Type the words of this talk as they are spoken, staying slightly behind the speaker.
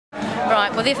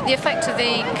Right, well the effect of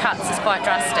the cuts is quite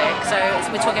drastic. So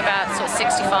we're talking about sort of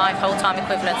 65 whole-time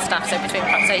equivalent staff, so between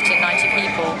perhaps 80 and 90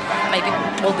 people maybe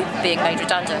will be being made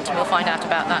redundant, and we'll find out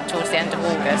about that towards the end of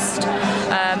August.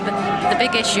 But the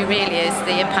big issue really is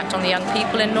the impact on the young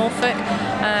people in Norfolk.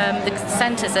 The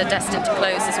centres are destined to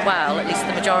close as well, at least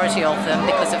the majority of them,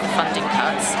 because of the funding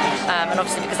cuts, and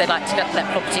obviously because they like to let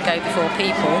property go before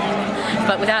people.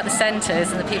 But without the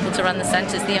centres and the people to run the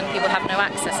centres, the young people have no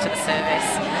access to the service.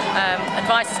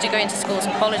 Advice is to go into schools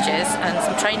and colleges and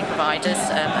some training providers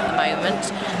at the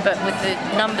moment, but with the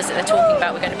numbers that they're talking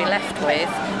about we're going to be left with,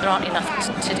 there aren't enough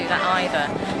to do that either.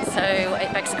 So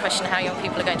it begs the question how young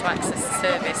people are going to access the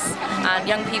service. And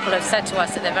young people have said to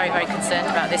us that they're very, very concerned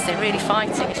about this. They're really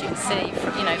fighting, as you can see,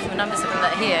 from the numbers of them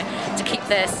that are here, to keep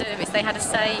their service. They had a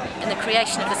say in the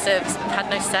creation of the service, but had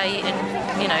no say in,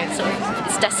 sort of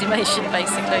its decimation,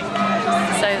 basically.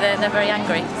 So they're very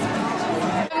angry.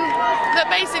 That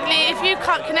basically, if you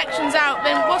cut Connexions out,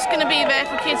 then what's going to be there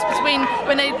for kids between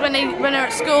when they're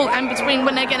at school and between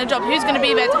when they're getting a job? Who's going to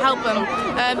be there to help them?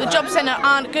 The job centre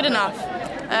aren't good enough.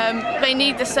 They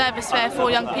need the service there for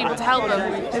young people to help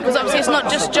them, because obviously it's not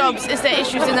just jobs, it's their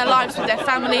issues in their lives with their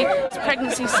family, it's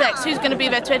pregnancy, sex. Who's going to be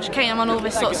there to educate them on all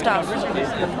this sort of stuff?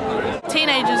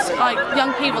 Teenagers, like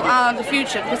young people, are the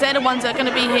future, because they're the ones that are going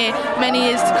to be here many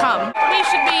years to come. We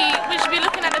should be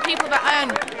looking at the people that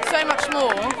earn so much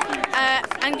more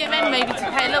and get them maybe to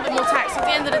pay a little bit more tax. At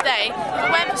the end of the day, if it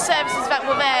weren't for services that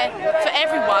were there for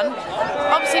everyone,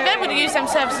 obviously they would have used them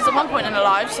services at one point in their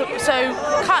lives, so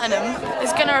cutting them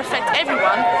is going to affect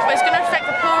everyone, but it's going to affect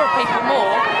the poorer people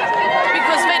more,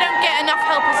 because they don't get enough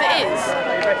help as it is.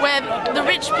 Where the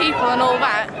rich people and all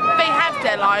that, they have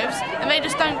their lives and they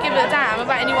just don't give a damn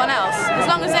about anyone else. As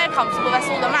long as they're comfortable, that's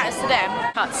all that matters to them.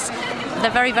 Cuts, they're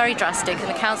very, very drastic, and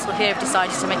the council here have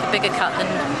decided to make a bigger cut than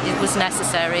it was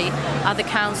necessary. Other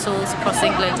councils across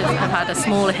England have had a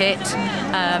smaller hit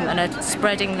and are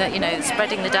spreading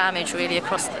the damage really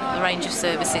across the range of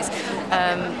services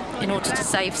in order to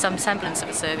save some semblance of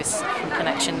a service from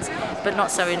Connexions, but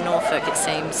not so in Norfolk, it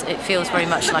seems. It feels very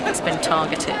much like it's been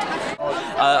targeted.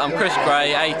 I'm Chris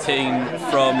Gray, 18,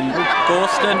 from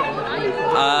Gorston.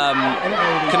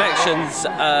 Connexions,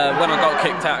 when I got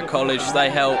kicked out of college,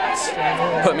 they helped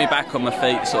put me back on my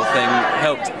feet, sort of thing,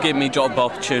 helped give me job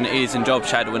opportunities and job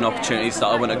shadowing opportunities that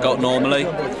I wouldn't have got normally.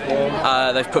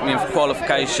 They've put me in for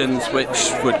qualifications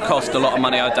which would cost a lot of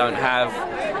money I don't have,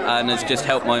 and has just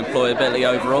helped my employability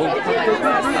overall.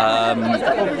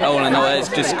 All in all, it's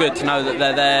just good to know that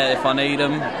they're there if I need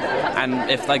them,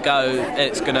 and if they go,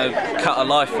 it's going to cut a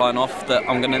lifeline off that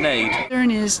I'm going to need. The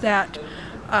concern is that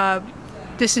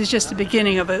this is just the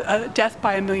beginning of a death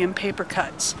by a million paper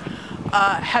cuts.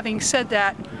 Having said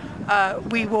that,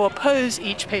 we will oppose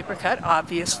each paper cut,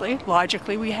 obviously.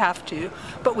 Logically, we have to.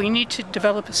 But we need to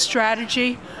develop a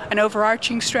strategy, an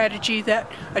overarching strategy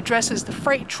that addresses the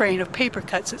freight train of paper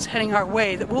cuts that's heading our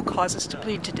way that will cause us to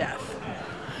bleed to death.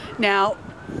 Now,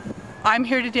 I'm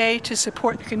here today to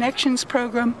support the Connexions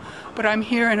program, but I'm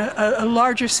here in a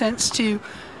larger sense to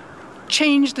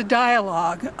change the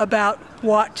dialogue about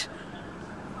what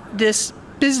this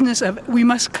business of we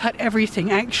must cut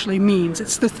everything actually means.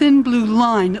 It's the thin blue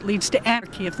line that leads to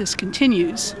anarchy if this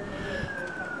continues.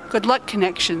 Good luck,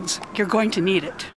 Connexions. You're going to need it.